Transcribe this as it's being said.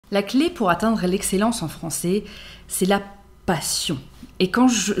La clé pour atteindre l'excellence en français, c'est la passion. Et quand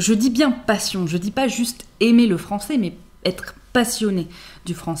je dis bien passion, je dis pas juste aimer le français, mais être passionné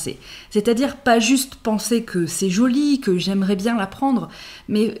du français. C'est-à-dire pas juste penser que c'est joli, que j'aimerais bien l'apprendre,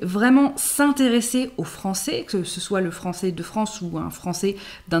 mais vraiment s'intéresser au français, que ce soit le français de France ou un français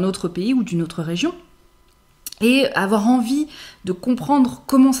d'un autre pays ou d'une autre région, et avoir envie de comprendre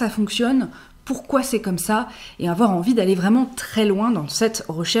comment ça fonctionne, pourquoi c'est comme ça, et avoir envie d'aller vraiment très loin dans cette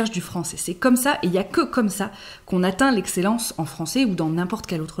recherche du français. C'est comme ça, et il n'y a que comme ça qu'on atteint l'excellence en français ou dans n'importe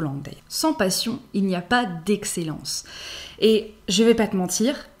quelle autre langue d'ailleurs. Sans passion, il n'y a pas d'excellence. Et je vais pas te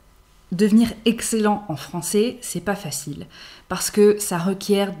mentir, devenir excellent en français, c'est pas facile. Parce que ça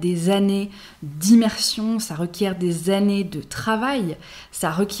requiert des années d'immersion, ça requiert des années de travail, ça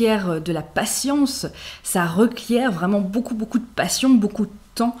requiert de la patience, ça requiert vraiment beaucoup de passion, beaucoup de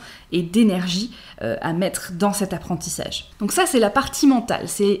temps et d'énergie à mettre dans cet apprentissage. Donc ça, c'est la partie mentale,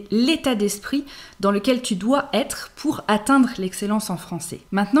 c'est l'état d'esprit dans lequel tu dois être pour atteindre l'excellence en français.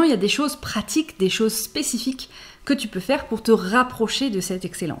 Maintenant, il y a des choses pratiques, des choses spécifiques que tu peux faire pour te rapprocher de cette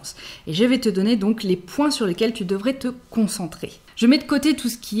excellence. Et je vais te donner donc les points sur lesquels tu devrais te concentrer. Je mets de côté tout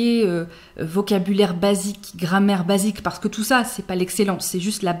ce qui est vocabulaire basique, grammaire basique, parce que tout ça, c'est pas l'excellence, c'est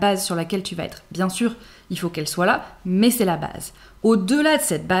juste la base sur laquelle tu vas être. Bien sûr, il faut qu'elle soit là, mais c'est la base. Au-delà de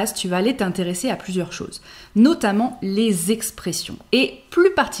cette base, tu vas aller t'intéresser à plusieurs choses, notamment les expressions, et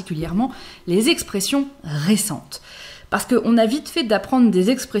plus particulièrement les expressions récentes. Parce qu'on a vite fait d'apprendre des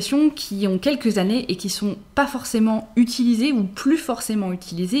expressions qui ont quelques années et qui sont pas forcément utilisées ou plus forcément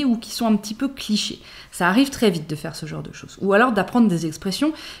utilisées ou qui sont un petit peu clichés. Ça arrive très vite de faire ce genre de choses. Ou alors d'apprendre des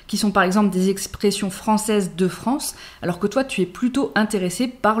expressions qui sont par exemple des expressions françaises de France, alors que toi tu es plutôt intéressé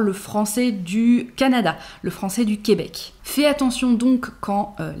par le français du Canada, le français du Québec. Fais attention donc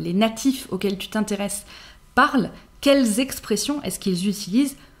quand les natifs auxquels tu t'intéresses parlent, quelles expressions est-ce qu'ils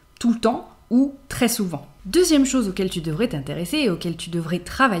utilisent tout le temps ou très souvent. Deuxième chose auquel tu devrais t'intéresser et auquel tu devrais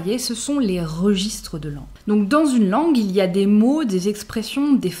travailler, ce sont les registres de langue. Donc dans une langue, il y a des mots, des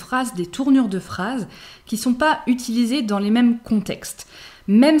expressions, des phrases, des tournures de phrases qui ne sont pas utilisées dans les mêmes contextes,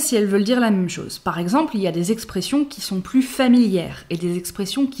 même si elles veulent dire la même chose. Par exemple, il y a des expressions qui sont plus familières et des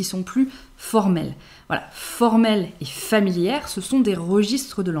expressions qui sont plus formelles. Voilà, formelles et familières, ce sont des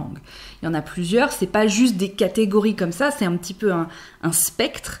registres de langue. Il y en a plusieurs, c'est pas juste des catégories comme ça, c'est un petit peu un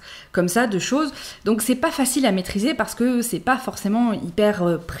spectre comme ça de choses. Donc c'est pas facile à maîtriser parce que c'est pas forcément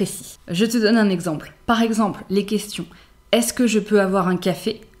hyper précis. Je te donne un exemple. Par exemple, les questions. Est-ce que je peux avoir un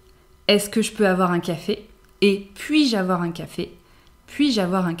café ? Est-ce que je peux avoir un café ? Et puis-je avoir un café ? Puis-je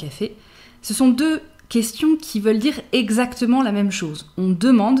avoir un café ? Ce sont deux questions qui veulent dire exactement la même chose. On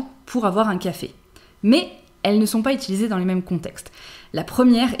demande pour avoir un café. Mais elles ne sont pas utilisées dans les mêmes contextes. La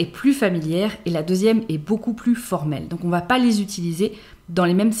première est plus familière et la deuxième est beaucoup plus formelle. Donc on ne va pas les utiliser dans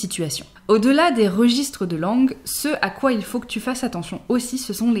les mêmes situations. Au-delà des registres de langue, ce à quoi il faut que tu fasses attention aussi,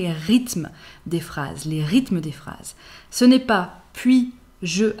 ce sont les rythmes des phrases, les rythmes des phrases. Ce n'est pas «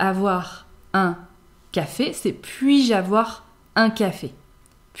 puis-je avoir un café », c'est « puis-je avoir un café ».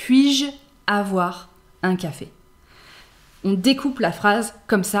 Puis-je avoir un café. On découpe la phrase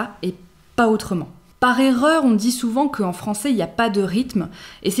comme ça et pas autrement. Par erreur, on dit souvent qu'en français, il n'y a pas de rythme.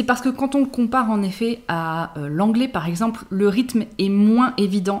 Et c'est parce que quand on le compare en effet à l'anglais, par exemple, le rythme est moins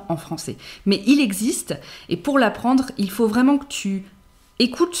évident en français. Mais il existe, et pour l'apprendre, il faut vraiment que tu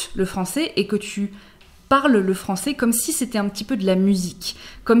écoutes le français et que tu parles le français comme si c'était un petit peu de la musique,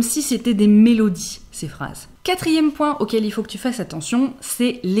 comme si c'était des mélodies, ces phrases. Quatrième point auquel il faut que tu fasses attention,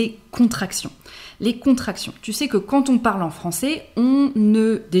 c'est les contractions. Les contractions. Tu sais que quand on parle en français, on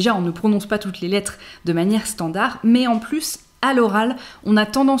ne prononce pas toutes les lettres de manière standard, mais en plus, à l'oral, on a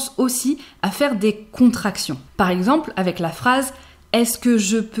tendance aussi à faire des contractions. Par exemple, avec la phrase « Est-ce que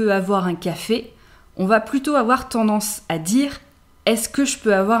je peux avoir un café ?», on va plutôt avoir tendance à dire « Est-ce que je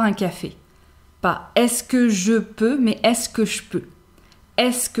peux avoir un café ?» Pas « Est-ce que je peux ?», mais « Est-ce que je peux ?»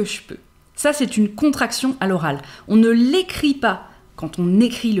 Est-ce que je peux ? Ça, c'est une contraction à l'oral. On ne l'écrit pas. Quand on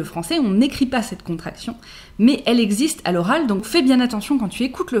écrit le français, on n'écrit pas cette contraction, mais elle existe à l'oral, donc fais bien attention quand tu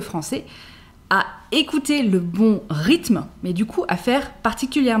écoutes le français à écouter le bon rythme, mais du coup à faire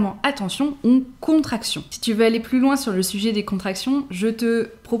particulièrement attention aux contractions. Si tu veux aller plus loin sur le sujet des contractions, je te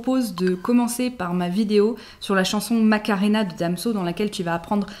propose de commencer par ma vidéo sur la chanson Macarena de Damso, dans laquelle tu vas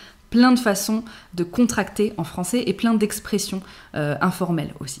apprendre plein de façons de contracter en français et plein d'expressions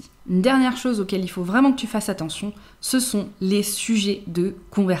informelles aussi. Une dernière chose auquel il faut vraiment que tu fasses attention, ce sont les sujets de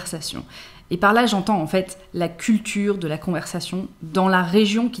conversation. Et par là, j'entends en fait la culture de la conversation dans la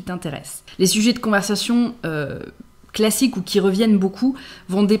région qui t'intéresse. Les sujets de conversation classiques ou qui reviennent beaucoup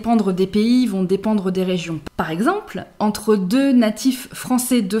vont dépendre des pays, vont dépendre des régions. Par exemple, entre deux natifs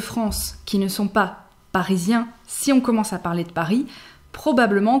français de France qui ne sont pas parisiens, si on commence à parler de Paris,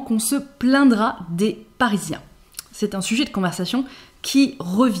 probablement qu'on se plaindra des Parisiens. C'est un sujet de conversation qui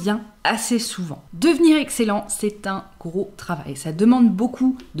revient assez souvent. Devenir excellent, c'est un gros travail. Ça demande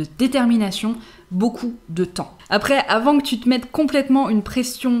beaucoup de détermination, beaucoup de temps. Après, avant que tu te mettes complètement une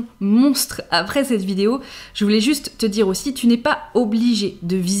pression monstre après cette vidéo, je voulais juste te dire aussi, tu n'es pas obligé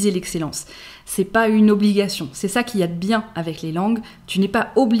de viser l'excellence. C'est pas une obligation. C'est ça qu'il y a de bien avec les langues. Tu n'es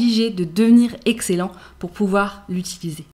pas obligé de devenir excellent pour pouvoir l'utiliser.